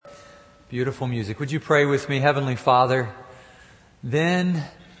Beautiful music. Would you pray with me? Heavenly Father, then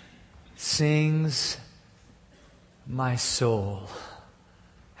sings my soul,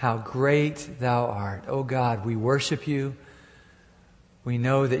 how great thou art. Oh God, we worship you. We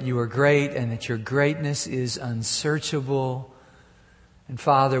know that you are great and that your greatness is unsearchable. And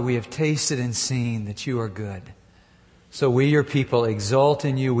Father, we have tasted and seen that you are good. So we, your people, exult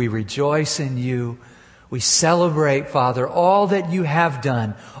in you. We rejoice in you. We celebrate, Father, all that you have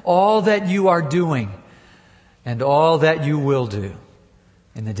done, all that you are doing, and all that you will do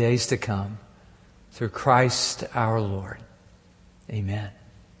in the days to come through Christ our Lord. Amen.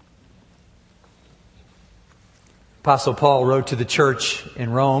 Apostle Paul wrote to the church in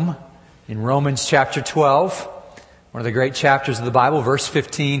Rome, in Romans chapter 12, one of the great chapters of the Bible, verse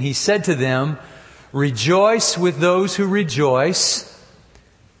 15. He said to them, "Rejoice with those who rejoice,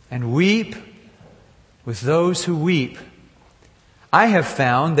 and weep with those who weep. I have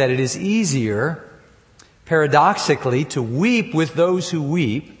found that it is easier, paradoxically, to weep with those who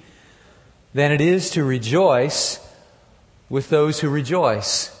weep than it is to rejoice with those who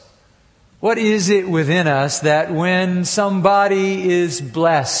rejoice." What is it within us that when somebody is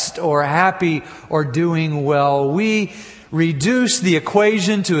blessed or happy or doing well, we reduce the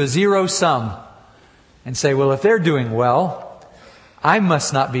equation to a zero sum and say, well, if they're doing well, I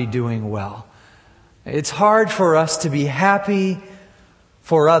must not be doing well. It's hard for us to be happy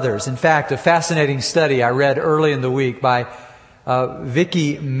for others. In fact, a fascinating study I read early in the week by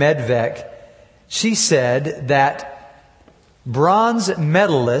Vicky Medvec, she said that bronze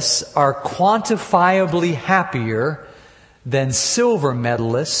medalists are quantifiably happier than silver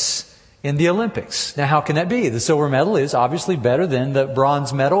medalists in the Olympics. Now, how can that be? The silver medal is obviously better than the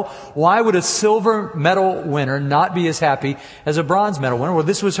bronze medal. Why would a silver medal winner not be as happy as a bronze medal winner? Well,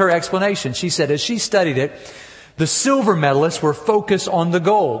 this was her explanation. She said, as she studied it, the silver medalists were focused on the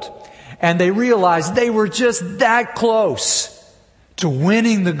gold. And they realized they were just that close to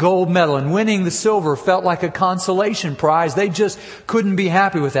winning the gold medal, and winning the silver felt like a consolation prize. They just couldn't be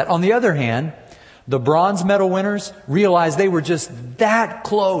happy with that. On the other hand, the bronze medal winners realized they were just that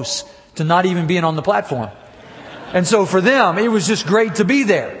close to not even being on the platform. And so for them, it was just great to be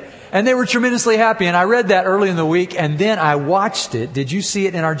there. And they were tremendously happy. And I read that early in the week, and then I watched it. Did you see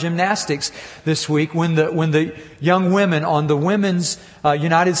it in our gymnastics this week when the young women on the women's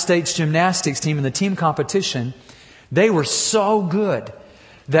United States gymnastics team in the team competition, they were so good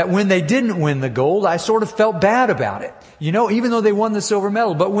that when they didn't win the gold, I sort of felt bad about it. You know, even though they won the silver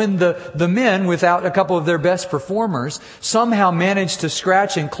medal. But when the men, without a couple of their best performers, somehow managed to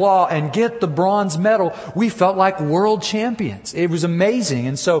scratch and claw and get the bronze medal, we felt like world champions. It was amazing.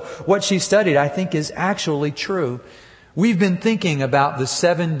 And so what she studied, I think, is actually true. We've been thinking about the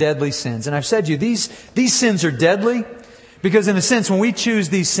 7 deadly sins. And I've said to you, these sins are deadly because, in a sense, when we choose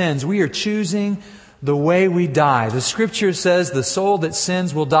these sins, we are choosing the way we die. The Scripture says the soul that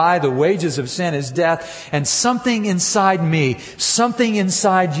sins will die. The wages of sin is death. And something inside me, something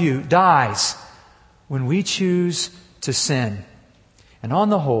inside you dies when we choose to sin. And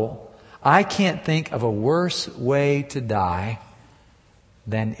on the whole, I can't think of a worse way to die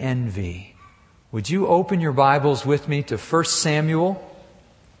than envy. Would you open your Bibles with me to 1 Samuel?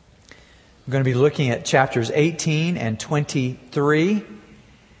 I'm going to be looking at chapters 18 and 23.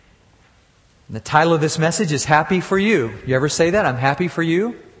 The title of this message is Happy for You. You ever say that? I'm happy for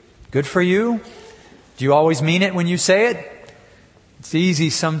you? Good for you? Do you always mean it when you say it? It's easy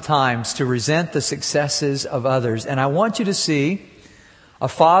sometimes to resent the successes of others. And I want you to see a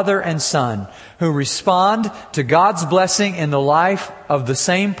father and son who respond to God's blessing in the life of the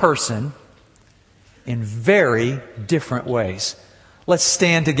same person in very different ways. Let's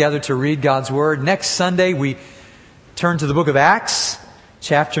stand together to read God's Word. Next Sunday, we turn to the book of Acts.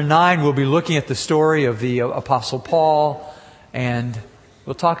 Chapter 9, we'll be looking at the story of the Apostle Paul, and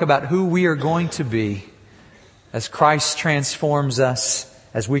we'll talk about who we are going to be as Christ transforms us,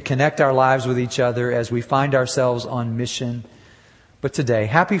 as we connect our lives with each other, as we find ourselves on mission. But today,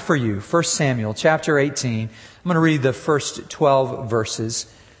 happy for you, 1 Samuel chapter 18. I'm going to read the first 12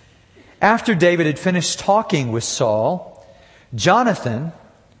 verses. After David had finished talking with Saul, Jonathan,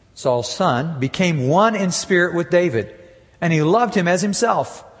 Saul's son, became one in spirit with David, and he loved him as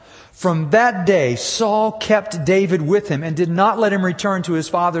himself. From that day, Saul kept David with him and did not let him return to his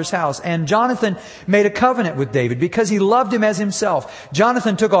father's house. And Jonathan made a covenant with David because he loved him as himself.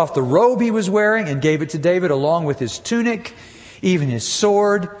 Jonathan took off the robe he was wearing and gave it to David along with his tunic, even his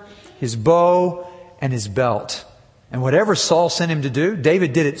sword, his bow, and his belt. And whatever Saul sent him to do,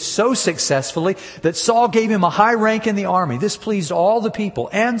 David did it so successfully that Saul gave him a high rank in the army. This pleased all the people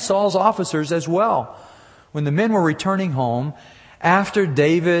and Saul's officers as well. When the men were returning home After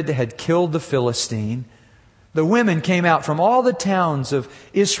David had killed the Philistine, the women came out from all the towns of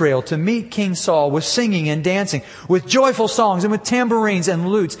Israel to meet King Saul with singing and dancing, with joyful songs and with tambourines and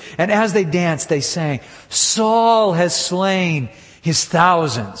lutes. And as they danced, they sang, "Saul has slain his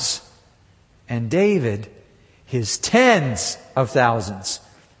thousands, and David his tens of thousands."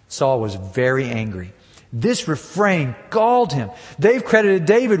 Saul was very angry. This refrain galled him. They've credited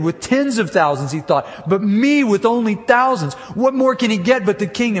David with tens of thousands, he thought, but me with only thousands. What more can he get but the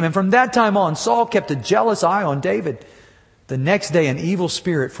kingdom? And from that time on, Saul kept a jealous eye on David. The next day, an evil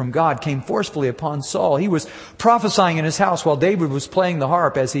spirit from God came forcefully upon Saul. He was prophesying in his house while David was playing the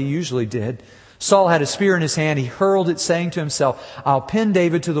harp, as he usually did. Saul had a spear in his hand. He hurled it, saying to himself, "I'll pin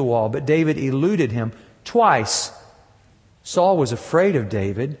David to the wall." But David eluded him twice. Saul was afraid of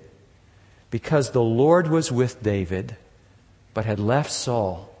David, because the Lord was with David, but had left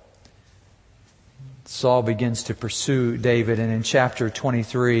Saul. Saul begins to pursue David, and in chapter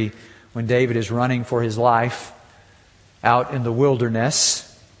 23, when David is running for his life out in the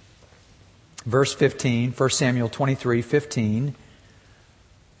wilderness, verse 15, 1 Samuel 23:15,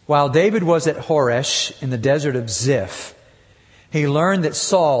 while David was at Horesh in the desert of Ziph, he learned that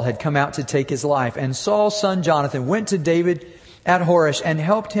Saul had come out to take his life. And Saul's son Jonathan went to David at Horesh and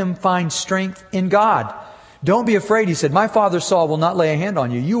helped him find strength in God. "Don't be afraid," he said. "My father Saul will not lay a hand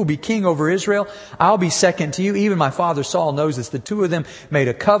on you. You will be king over Israel. I'll be second to you. Even my father Saul knows this." The two of them made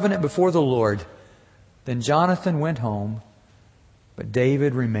a covenant before the Lord. Then Jonathan went home, but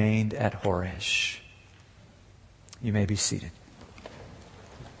David remained at Horesh. You may be seated.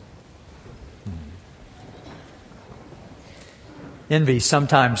 Envy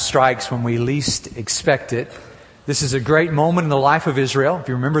sometimes strikes when we least expect it. This is a great moment in the life of Israel. If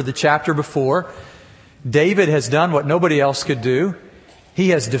you remember the chapter before, David has done what nobody else could do.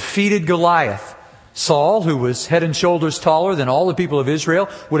 He has defeated Goliath. Saul, who was head and shoulders taller than all the people of Israel,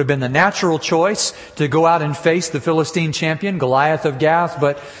 would have been the natural choice to go out and face the Philistine champion, Goliath of Gath.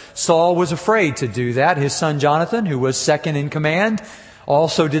 But Saul was afraid to do that. His son Jonathan, who was second in command,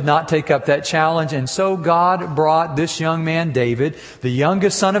 also did not take up that challenge. And so God brought this young man, David, the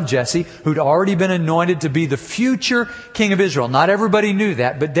youngest son of Jesse, who'd already been anointed to be the future king of Israel. Not everybody knew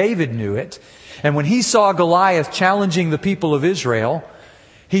that, but David knew it. And when he saw Goliath challenging the people of Israel,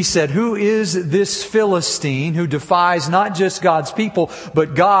 he said, "Who is this Philistine who defies not just God's people,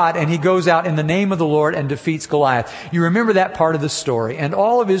 but God?" And he goes out in the name of the Lord and defeats Goliath. You remember that part of the story. And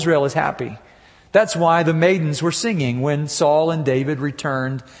all of Israel is happy. That's why the maidens were singing when Saul and David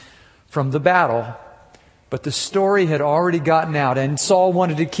returned from the battle. But the story had already gotten out, and Saul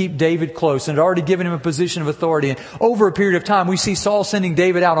wanted to keep David close and had already given him a position of authority. And over a period of time, we see Saul sending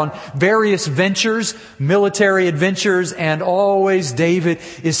David out on various ventures, military adventures, and always David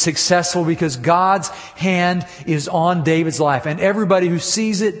is successful because God's hand is on David's life. And everybody who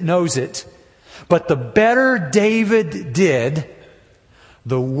sees it knows it. But the better David did,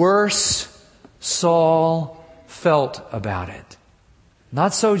 the worse Saul felt about it.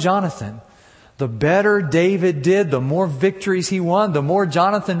 Not so Jonathan. The better David did, the more victories he won, the more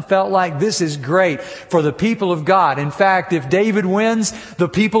Jonathan felt like this is great for the people of God. In fact, if David wins, the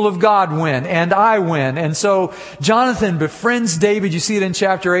people of God win, and I win. And so Jonathan befriends David. You see it in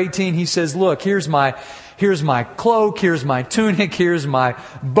chapter 18. He says, "Look, here's my cloak, here's my tunic, here's my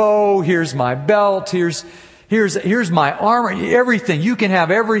bow, here's my belt, Here's my armor, everything. You can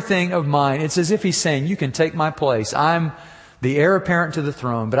have everything of mine." It's as if he's saying, "You can take my place. I'm the heir apparent to the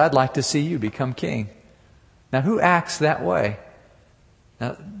throne, but I'd like to see you become king." Now, who acts that way?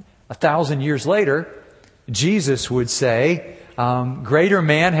 Now, 1,000 years later, Jesus would say, greater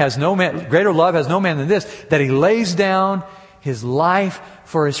love has no man than this, that he lays down his life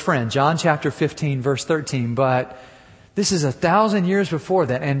for his friend. John chapter 15, verse 13. But this is 1,000 years before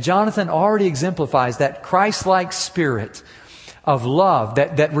that. And Jonathan already exemplifies that Christ-like spirit of love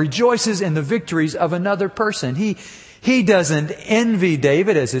that rejoices in the victories of another person. He doesn't envy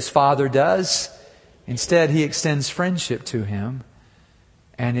David as his father does. Instead, he extends friendship to him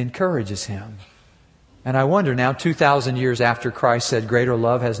and encourages him. And I wonder now, 2,000 years after Christ said, "Greater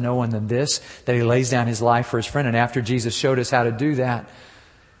love has no one than this, that he lays down his life for his friend," and after Jesus showed us how to do that,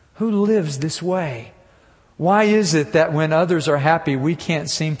 who lives this way? Why is it that when others are happy, we can't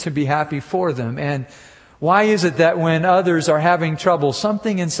seem to be happy for them? And why is it that when others are having trouble,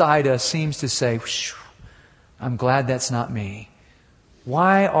 something inside us seems to say, "I'm glad that's not me"?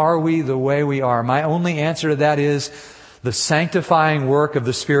 Why are we the way we are? My only answer to that is the sanctifying work of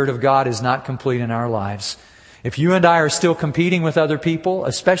the Spirit of God is not complete in our lives. If you and I are still competing with other people,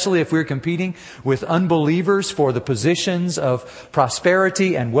 especially if we're competing with unbelievers for the positions of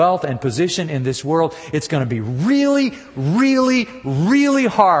prosperity and wealth and position in this world, it's going to be really, really, really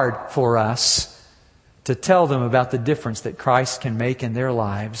hard for us to tell them about the difference that Christ can make in their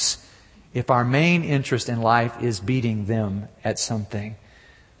lives if our main interest in life is beating them at something.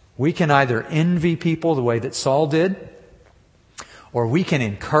 We can either envy people the way that Saul did, or we can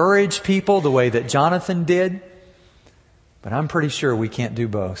encourage people the way that Jonathan did. But I'm pretty sure we can't do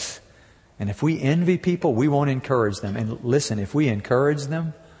both. And if we envy people, we won't encourage them. And listen, if we encourage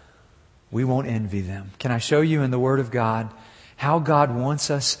them, we won't envy them. Can I show you in the Word of God how God wants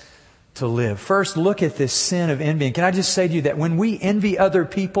us to live? First, look at this sin of envy. And can I just say to you that when we envy other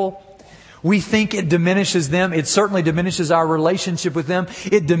people, we think it diminishes them. It certainly diminishes our relationship with them.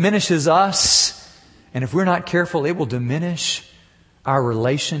 It diminishes us. And if we're not careful, it will diminish our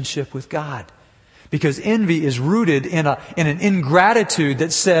relationship with God. Because envy is rooted in an ingratitude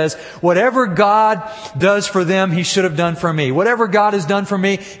that says, whatever God does for them, He should have done for me. Whatever God has done for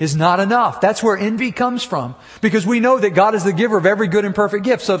me is not enough. That's where envy comes from. Because we know that God is the giver of every good and perfect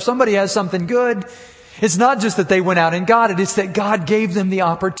gift. So if somebody has something good, it's not just that they went out and got it. It's that God gave them the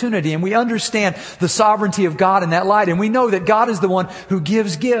opportunity. And we understand the sovereignty of God in that light. And we know that God is the one who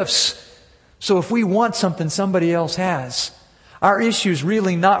gives gifts. So if we want something somebody else has, our issue is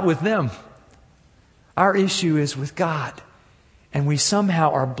really not with them. Our issue is with God. And we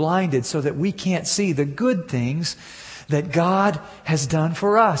somehow are blinded so that we can't see the good things that God has done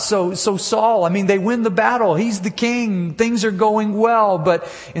for us. So Saul, they win the battle. He's the king. Things are going well. But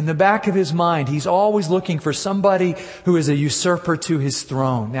in the back of his mind, he's always looking for somebody who is a usurper to his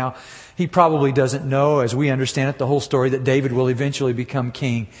throne. Now, he probably doesn't know, as we understand it, the whole story that David will eventually become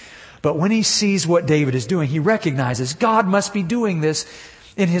king. But when he sees what David is doing, he recognizes God must be doing this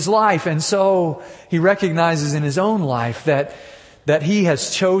in his life. And so he recognizes in his own life that he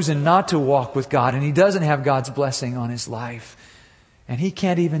has chosen not to walk with God, and he doesn't have God's blessing on his life. And he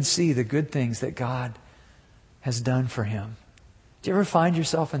can't even see the good things that God has done for him. Do you ever find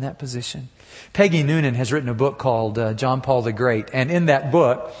yourself in that position? Peggy Noonan has written a book called John Paul the Great. And in that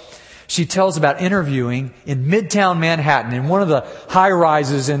book, she tells about interviewing in Midtown Manhattan, in one of the high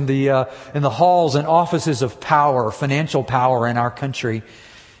rises in the halls and offices of power, financial power in our country.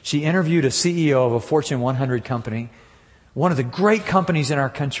 She interviewed a CEO of a Fortune 100 company, one of the great companies in our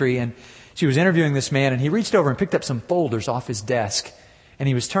country, and she was interviewing this man, and he reached over and picked up some folders off his desk, and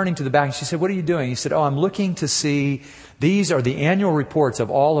he was turning to the back, and she said, "What are you doing?" He said, "Oh, I'm looking to see, these are the annual reports of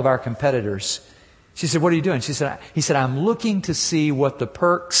all of our competitors." She said, "What are you doing?" He said, "I'm looking to see what the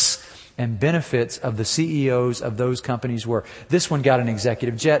perks and benefits of the CEOs of those companies were. This one got an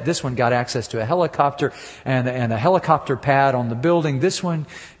executive jet. This one got access to a helicopter and a helicopter pad on the building. This one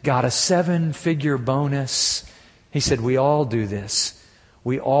got a 7-figure bonus." He said, "We all do this.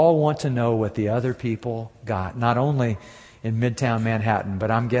 We all want to know what the other people got, not only in Midtown Manhattan,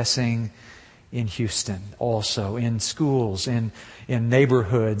 but I'm guessing in Houston also, in schools, in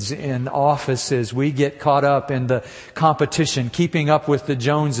neighborhoods, in offices. We get caught up in the competition, keeping up with the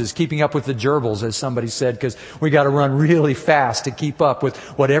Joneses, keeping up with the gerbils, as somebody said, because we got to run really fast to keep up with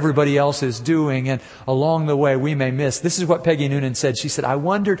what everybody else is doing. And along the way, we may miss." This is what Peggy Noonan said. She said, "I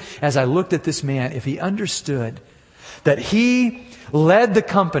wondered, as I looked at this man, if he understood that he led the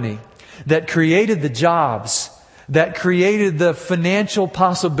company that created the jobs, that created the financial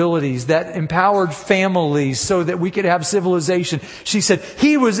possibilities, that empowered families so that we could have civilization." She said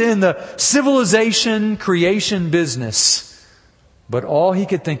he was in the civilization creation business, but all he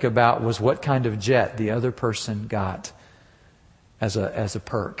could think about was what kind of jet the other person got as a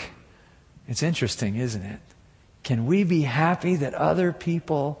perk. It's interesting, isn't it? Can we be happy that other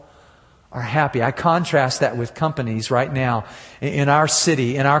people are happy? I contrast that with companies right now in our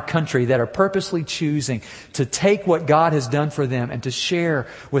city, in our country, that are purposely choosing to take what God has done for them and to share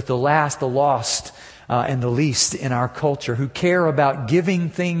with the last, the lost, and the least in our culture, who care about giving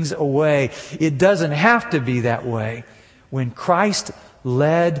things away. It doesn't have to be that way. When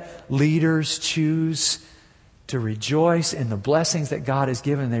Christ-led leaders choose to rejoice in the blessings that God has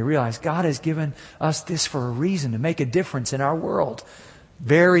given, they realize God has given us this for a reason, to make a difference in our world.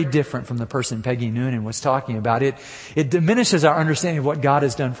 Very different from the person Peggy Noonan was talking about. It diminishes our understanding of what God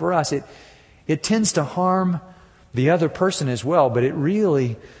has done for us. It tends to harm the other person as well, but it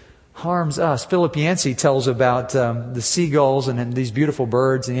really harms us. Philip Yancey tells about the seagulls and these beautiful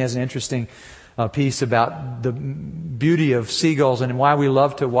birds, and he has an interesting piece about the beauty of seagulls and why we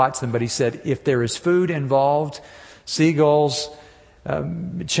love to watch them. But he said, if there is food involved, seagulls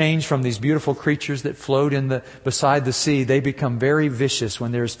change from these beautiful creatures that float beside the sea. They become very vicious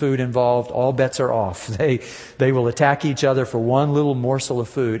when there's food involved. All bets are off. They will attack each other for one little morsel of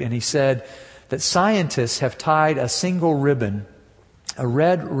food. And he said that scientists have tied a single ribbon, a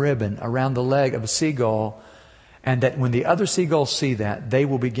red ribbon, around the leg of a seagull, and that when the other seagulls see that, they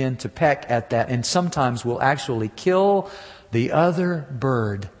will begin to peck at that and sometimes will actually kill the other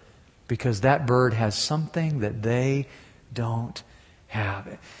bird because that bird has something that they don't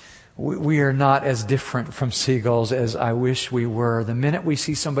have. We are not as different from seagulls as I wish we were. The minute we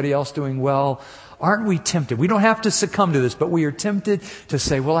see somebody else doing well, aren't we tempted? We don't have to succumb to this, but we are tempted to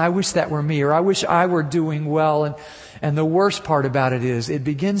say, well, I wish that were me, or I wish I were doing well. And the worst part about it is it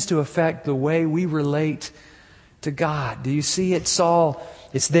begins to affect the way we relate to God. Do you see it? Saul,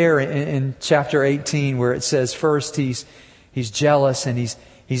 it's there in chapter 18 where it says first he's jealous and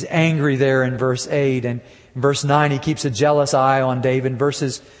he's angry there in verse 8. And in verse 9, he keeps a jealous eye on David.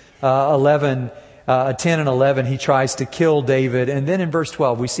 Verses 10 and 11, he tries to kill David. And then in verse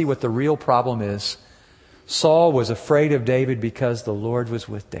 12, we see what the real problem is. Saul was afraid of David because the Lord was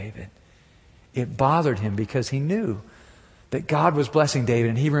with David. It bothered him because he knew that God was blessing David.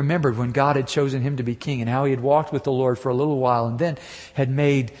 And he remembered when God had chosen him to be king and how he had walked with the Lord for a little while and then had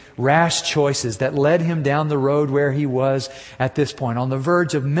made rash choices that led him down the road where he was at this point, on the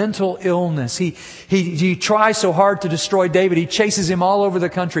verge of mental illness. He tries so hard to destroy David. He chases him all over the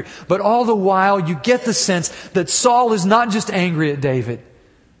country. But all the while, you get the sense that Saul is not just angry at David.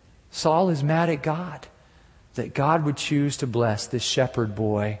 Saul is mad at God, that God would choose to bless this shepherd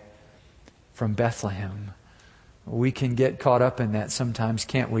boy from Bethlehem. We can get caught up in that sometimes,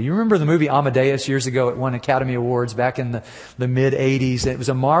 can't we? You remember the movie Amadeus years ago? It won Academy Awards back in the mid-'80s. It was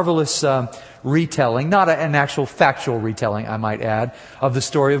a marvelous retelling, not an actual factual retelling, I might add, of the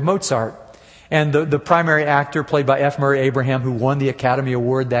story of Mozart. And the primary actor, played by F. Murray Abraham, who won the Academy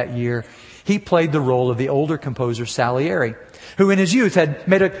Award that year, he played the role of the older composer Salieri, who in his youth had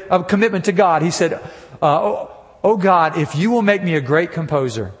made a commitment to God. He said, oh God, if you will make me a great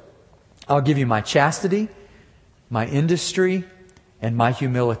composer, I'll give you my chastity, my industry, and my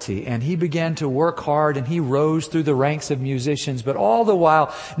humility. And he began to work hard and he rose through the ranks of musicians, but all the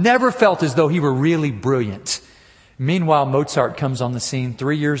while never felt as though he were really brilliant. Meanwhile, Mozart comes on the scene,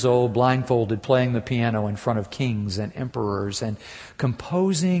 3 years old, blindfolded, playing the piano in front of kings and emperors and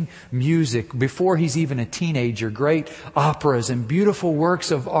composing music before he's even a teenager, great operas and beautiful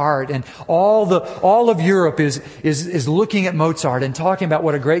works of art. And all of Europe is looking at Mozart and talking about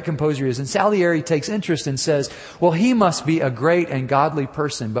what a great composer he is. And Salieri takes interest and says, well, he must be a great and godly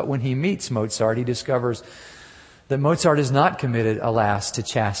person. But when he meets Mozart, he discovers that Mozart is not committed, alas, to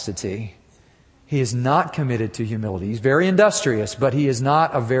chastity. He is not committed to humility. He's very industrious, but he is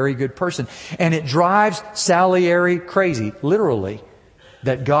not a very good person. And it drives Salieri crazy, literally,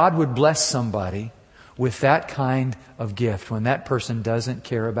 that God would bless somebody with that kind of gift when that person doesn't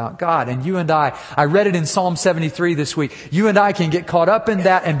care about God. And you and I read it in Psalm 73 this week. You and I can get caught up in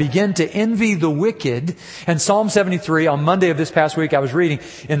that and begin to envy the wicked. And Psalm 73, on Monday of this past week, I was reading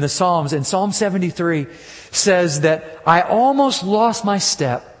in the Psalms, and Psalm 73 says that I almost lost my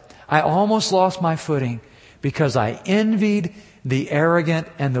step. I almost lost my footing because I envied the arrogant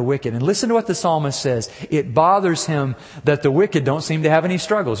and the wicked. And listen to what the psalmist says. It bothers him that the wicked don't seem to have any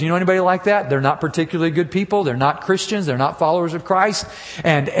struggles. You know anybody like that? They're not particularly good people. They're not Christians. They're not followers of Christ.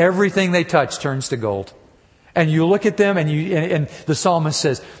 And everything they touch turns to gold. And you look at them and the psalmist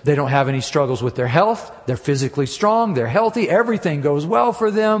says they don't have any struggles with their health. They're physically strong. They're healthy. Everything goes well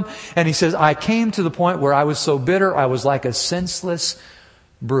for them. And he says, I came to the point where I was so bitter, I was like a senseless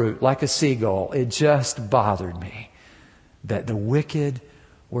brute, like a seagull. It just bothered me that the wicked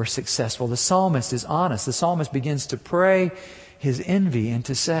were successful. The psalmist is honest. The psalmist begins to pray his envy and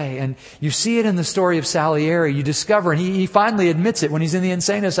to say, and you see it in the story of Salieri, you discover, and he finally admits it when he's in the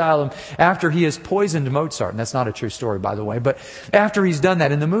insane asylum after he has poisoned Mozart. And that's not a true story, by the way, but after he's done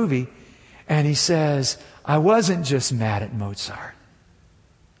that in the movie, and he says, I wasn't just mad at Mozart.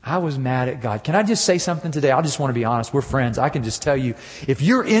 I was mad at God. Can I just say something today? I just want to be honest. We're friends. I can just tell you, if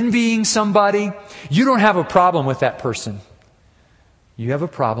you're envying somebody, you don't have a problem with that person. You have a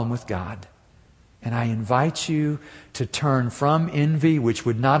problem with God. And I invite you to turn from envy, which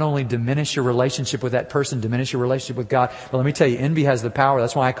would not only diminish your relationship with that person, diminish your relationship with God, but let me tell you, envy has the power.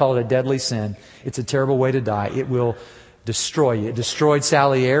 That's why I call it a deadly sin. It's a terrible way to die. It will destroy you. It destroyed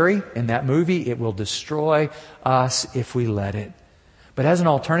Salieri in that movie. It will destroy us if we let it. But as an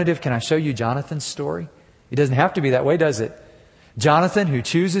alternative, can I show you Jonathan's story? It doesn't have to be that way, does it? Jonathan, who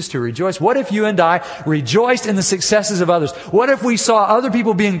chooses to rejoice. What if you and I rejoiced in the successes of others? What if we saw other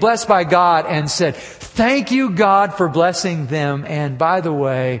people being blessed by God and said, thank you, God, for blessing them. And by the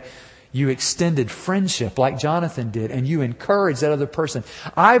way, you extended friendship like Jonathan did, and you encouraged that other person.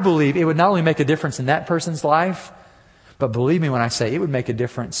 I believe it would not only make a difference in that person's life, but believe me when I say it would make a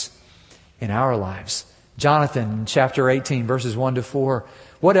difference in our lives. Jonathan, in chapter 18, verses 1 to 4,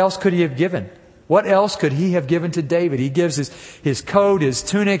 what else could he have given? What else could he have given to David? He gives his coat, his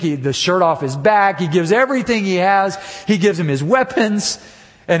tunic, the shirt off his back. He gives everything he has. He gives him his weapons.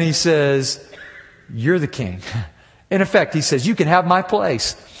 And he says, you're the king. In effect, he says, you can have my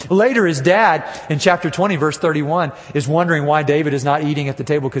place. Later, his dad, in chapter 20, verse 31, is wondering why David is not eating at the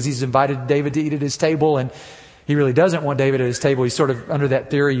table, because he's invited David to eat at his table, and he really doesn't want David at his table. He's sort of under that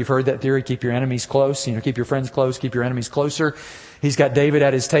theory. You've heard that theory, keep your enemies close. Keep your friends close, keep your enemies closer. He's got David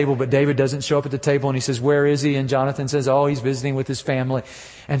at his table, but David doesn't show up at the table, and he says, where is he? And Jonathan says, oh, he's visiting with his family.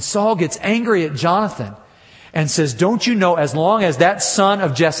 And Saul gets angry at Jonathan and says, don't you know, as long as that son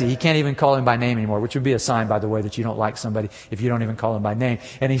of Jesse, he can't even call him by name anymore, which would be a sign, by the way, that you don't like somebody if you don't even call him by name.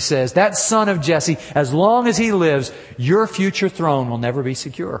 And he says, that son of Jesse, as long as he lives, your future throne will never be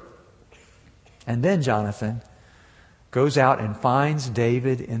secure. And then Jonathan goes out and finds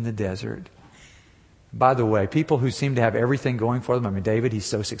David in the desert. By the way, people who seem to have everything going for them. I mean, David, he's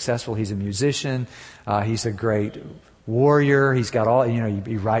so successful. He's a musician. He's a great warrior. He's got all,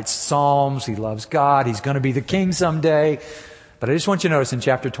 he writes psalms. He loves God. He's going to be the king someday. But I just want you to notice in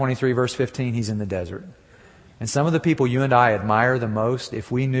chapter 23, verse 15, he's in the desert. And some of the people you and I admire the most,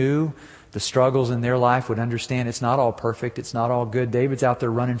 if we knew the struggles in their life, would understand it's not all perfect. It's not all good. David's out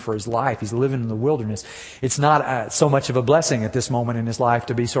there running for his life. He's living in the wilderness. It's not so much of a blessing at this moment in his life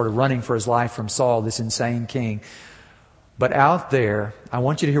to be sort of running for his life from Saul, this insane king. But out there, I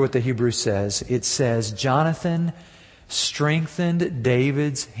want you to hear what the Hebrew says. It says, Jonathan strengthened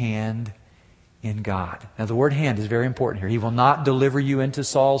David's hand in God. Now the word hand is very important here. He will not deliver you into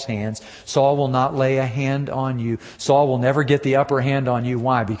Saul's hands. Saul will not lay a hand on you. Saul will never get the upper hand on you.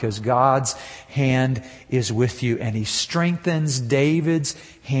 Why? Because God's hand is with you, and He strengthens David's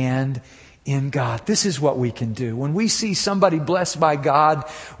hand in God. This is what we can do. When we see somebody blessed by God,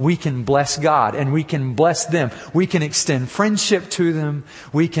 we can bless God and we can bless them. We can extend friendship to them.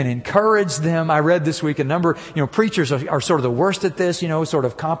 We can encourage them. I read this week a number, preachers are sort of the worst at this, sort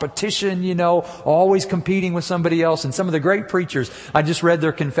of competition, always competing with somebody else. And some of the great preachers, I just read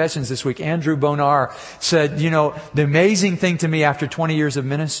their confessions this week. Andrew Bonar said, the amazing thing to me after 20 years of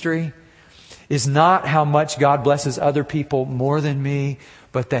ministry is not how much God blesses other people more than me,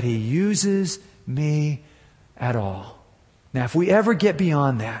 but that He uses me at all. Now, if we ever get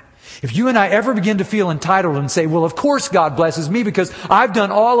beyond that, if you and I ever begin to feel entitled and say, well, of course God blesses me because I've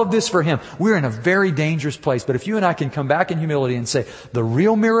done all of this for Him, we're in a very dangerous place. But if you and I can come back in humility and say, the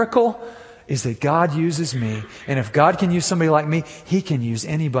real miracle is that God uses me. And if God can use somebody like me, He can use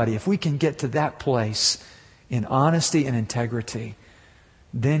anybody. If we can get to that place in honesty and integrity,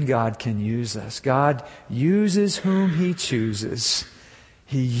 then God can use us. God uses whom He chooses.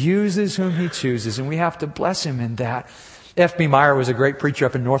 He uses whom He chooses, and we have to bless Him in that. F.B. Meyer was a great preacher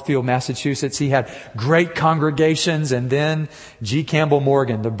up in Northfield, Massachusetts. He had great congregations, and then G. Campbell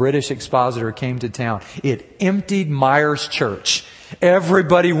Morgan, the British expositor, came to town. It emptied Meyer's church.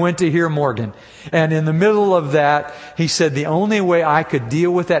 Everybody went to hear Morgan. And in the middle of that, he said, the only way I could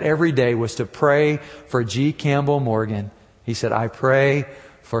deal with that every day was to pray for G. Campbell Morgan. He said, I pray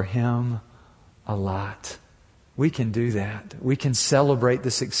for him a lot. We can do that. We can celebrate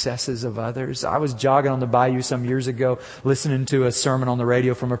the successes of others. I was jogging on the bayou some years ago, listening to a sermon on the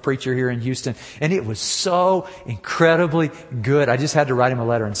radio from a preacher here in Houston, and it was so incredibly good. I just had to write him a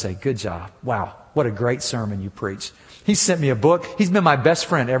letter and say, good job. Wow, what a great sermon you preached. He sent me a book. He's been my best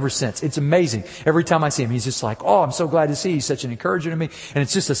friend ever since. It's amazing. Every time I see him, he's just like, oh, I'm so glad to see you. He's such an encourager to me. And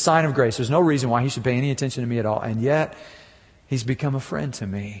it's just a sign of grace. There's no reason why he should pay any attention to me at all. And yet, he's become a friend to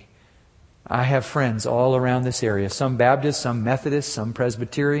me. I have friends all around this area, some Baptist, some Methodist, some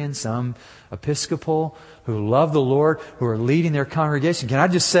Presbyterian, some Episcopal, who love the Lord, who are leading their congregation. Can I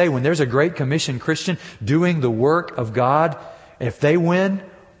just say, when there's a Great Commission Christian doing the work of God, if they win,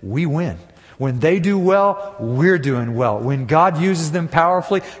 we win. When they do well, we're doing well. When God uses them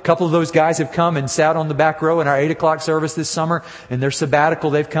powerfully, a couple of those guys have come and sat on the back row in our 8 o'clock service this summer. In their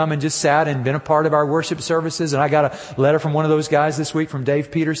sabbatical, they've come and just sat and been a part of our worship services. And I got a letter from one of those guys this week from Dave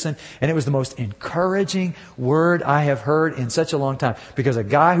Peterson. And it was the most encouraging word I have heard in such a long time. Because a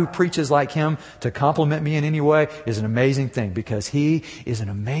guy who preaches like him to compliment me in any way is an amazing thing. Because he is an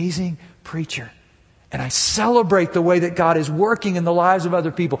amazing preacher. And I celebrate the way that God is working in the lives of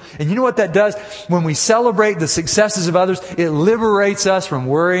other people. And you know what that does? When we celebrate the successes of others, it liberates us from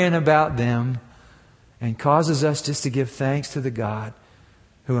worrying about them and causes us just to give thanks to the God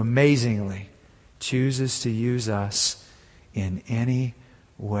who amazingly chooses to use us in any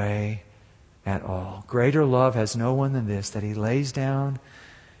way at all. Greater love has no one than this, that He lays down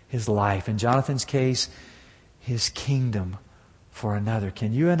His life. In Jonathan's case, his kingdom for another.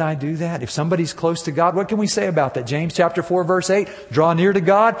 Can you and I do that? If somebody's close to God, what can we say about that? James chapter 4, verse 8, draw near to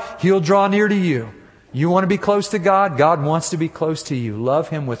God, He'll draw near to you. You want to be close to God? God wants to be close to you. Love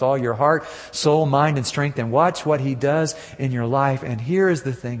Him with all your heart, soul, mind, and strength, and watch what He does in your life. And here is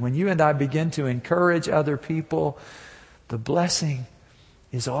the thing. When you and I begin to encourage other people, the blessing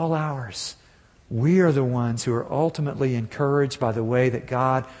is all ours. We are the ones who are ultimately encouraged by the way that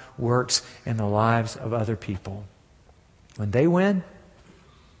God works in the lives of other people. When they win,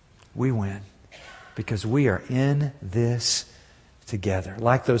 we win. Because we are in this together.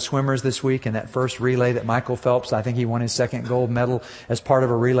 Like those swimmers this week in that first relay that Michael Phelps, I think he won his second gold medal as part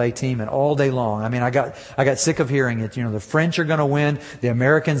of a relay team, and all day long. I mean, I got sick of hearing it. You know, the French are going to win. The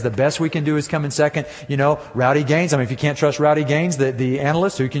Americans, the best we can do is come in second. You know, Rowdy Gaines. I mean, if you can't trust Rowdy Gaines, the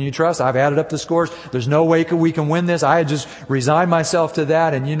analyst, who can you trust? I've added up the scores. There's no way we can win this. I had just resigned myself to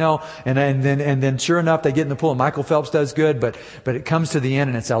that, and you know, and then sure enough, they get in the pool. Michael Phelps does good, but it comes to the end,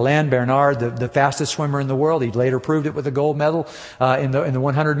 and it's Alain Bernard, the fastest swimmer in the world. He later proved it with a gold medal in the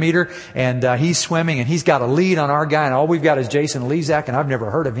 100 meter, and he's swimming, and he's got a lead on our guy, and all we've got is Jason Lezak, and I've never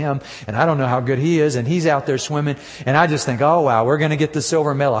heard of him, and I don't know how good he is, and he's out there swimming, and I just think, oh wow, we're going to get the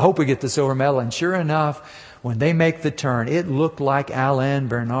silver medal. I hope we get the silver medal. And sure enough, when they make the turn, it looked like Alain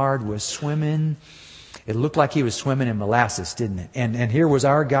Bernard was swimming. It looked like he was swimming in molasses, didn't it? And here was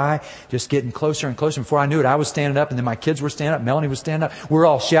our guy just getting closer and closer. Before I knew it, I was standing up, and then my kids were standing up. Melanie was standing up. We're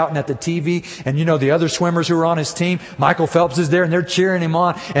all shouting at the TV. And you know, the other swimmers who were on his team, Michael Phelps is there, and they're cheering him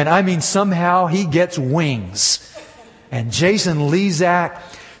on. And I mean, somehow he gets wings. And Jason Lezak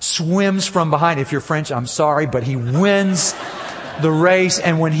swims from behind. If you're French, I'm sorry, but he wins the race.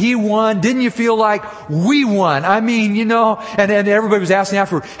 And when he won, didn't you feel like we won? I mean, you know, and everybody was asking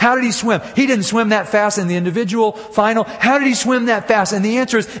afterward, how did he swim? He didn't swim that fast in the individual final. How did he swim that fast? And the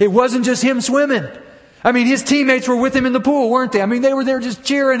answer is, it wasn't just him swimming. I mean, his teammates were with him in the pool, weren't they? I mean, they were there just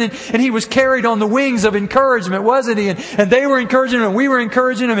cheering, and he was carried on the wings of encouragement, wasn't he? And they were encouraging him, and we were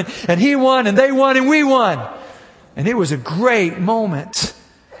encouraging him, and he won, and they won, and we won. And it was a great moment.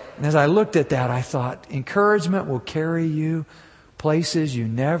 And as I looked at that, I thought, encouragement will carry you places you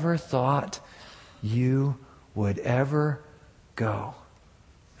never thought you would ever go.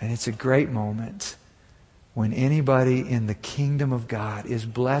 And it's a great moment when anybody in the kingdom of God is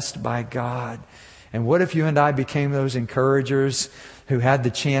blessed by God. And what if you and I became those encouragers who had the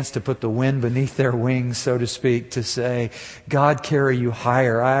chance to put the wind beneath their wings, so to speak, to say, God carry you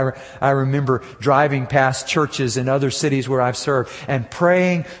higher. I remember driving past churches in other cities where I've served and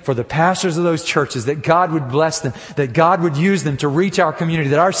praying for the pastors of those churches that God would bless them, that God would use them to reach our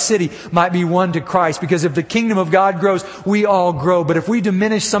community, that our city might be won to Christ. Because if the kingdom of God grows, we all grow. But if we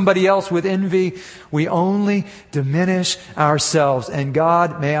diminish somebody else with envy, we only diminish ourselves. And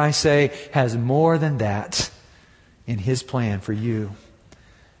God, may I say, has more than that in His plan for you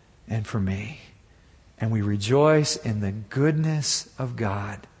and for me. And we rejoice in the goodness of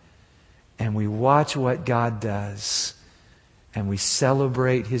God. And we watch what God does. And we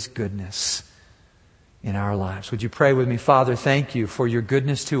celebrate His goodness in our lives. Would you pray with me? Father, thank you for your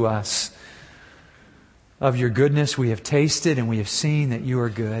goodness to us. Of your goodness we have tasted and we have seen that you are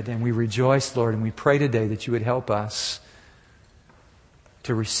good. And we rejoice, Lord, and we pray today that you would help us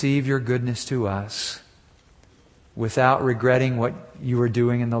to receive your goodness to us without regretting what you are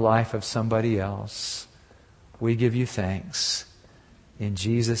doing in the life of somebody else. We give you thanks. In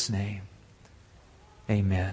Jesus' name, amen.